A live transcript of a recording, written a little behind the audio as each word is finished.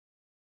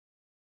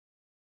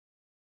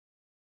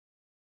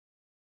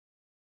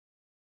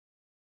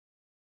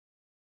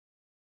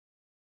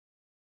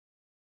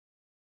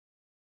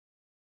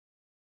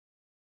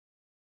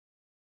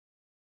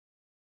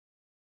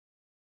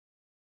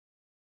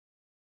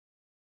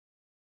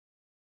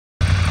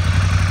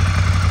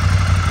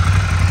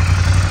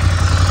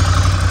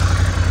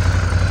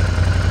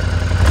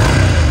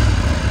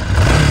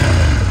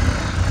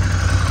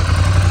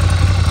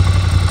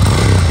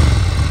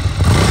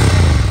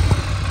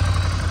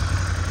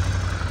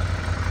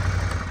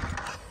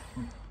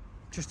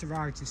just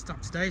arrived in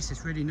stock today, so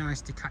it's really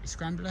nice Ducati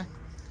Scrambler.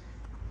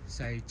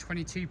 So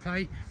 22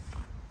 plate,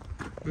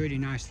 really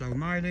nice low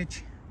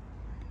mileage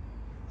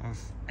of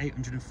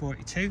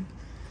 842.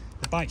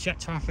 The bike's yet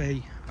to have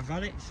a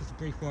valet. It's just a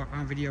brief walk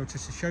around video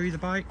just to show you the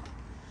bike.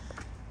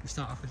 We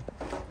start off with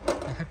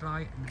the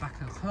headlight and the back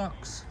of the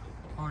clocks,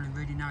 all in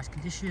really nice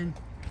condition.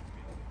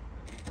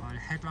 The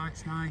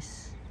headlight's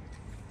nice.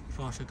 We've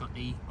also got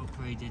the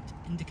upgraded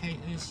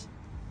indicators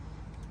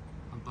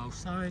on both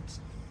sides.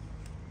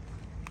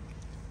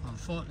 All the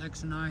fork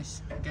legs are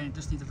nice. Again, it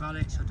does need a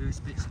valet, so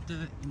there's bits of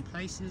dirt in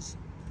places.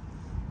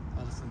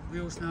 All the front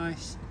wheels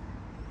nice,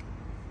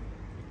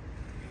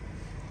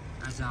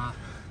 as are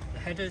the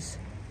headers.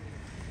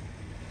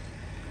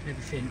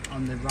 Everything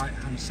on the right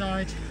hand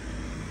side.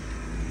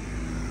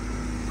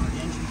 All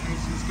the engine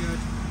casing's good,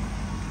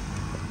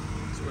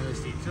 as well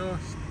as the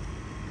exhaust.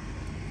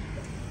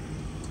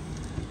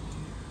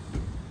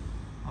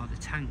 All the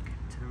tank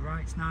to the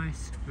right's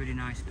nice, really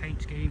nice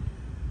paint scheme.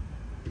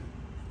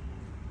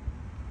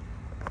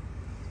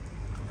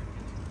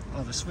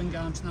 All the swing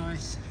arms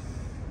nice,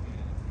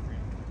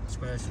 as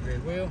well as the rear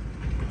wheel.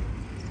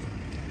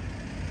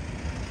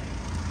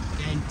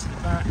 Again to the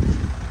back,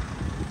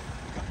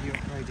 got the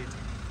upgraded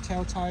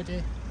tail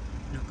tidy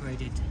and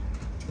upgraded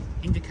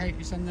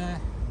indicators on there.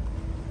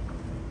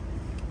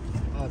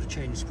 All the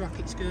chain and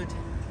sprocket's good,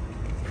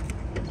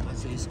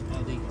 as is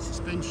all the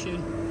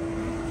suspension.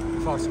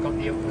 We've also got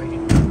the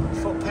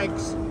upgraded foot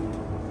pegs.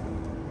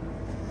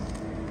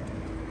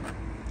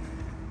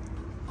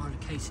 All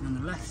the casing on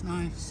the left's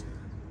nice.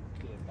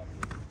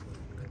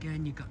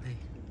 Again, you've got the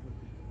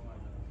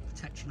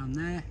protection on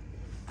there.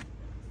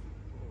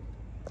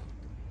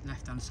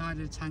 Left hand side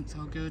of the tank's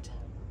all good.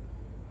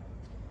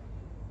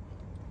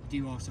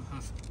 You do also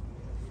have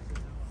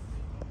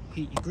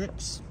heated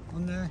grips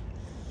on there.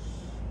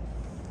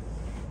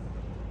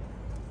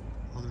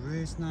 All the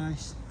rear's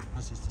nice,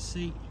 as is the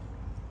seat.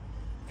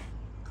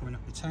 Coming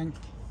up the tank,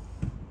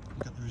 you've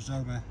got the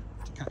Rizoma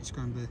Ducati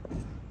Scrambler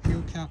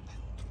fuel cap.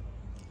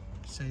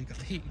 So you've got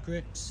the heated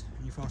grips,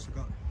 and you've also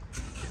got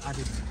the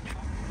added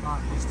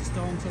Mark Mr.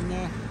 Storms on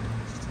there,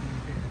 just a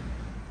little bit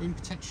of wind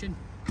protection.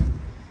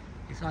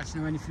 If you'd like to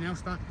know anything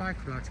else about the bike,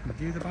 or would like to come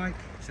view the bike,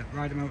 it's at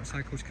Ryder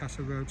Motorcycles,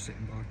 Castle Road,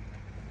 Sittingbourne.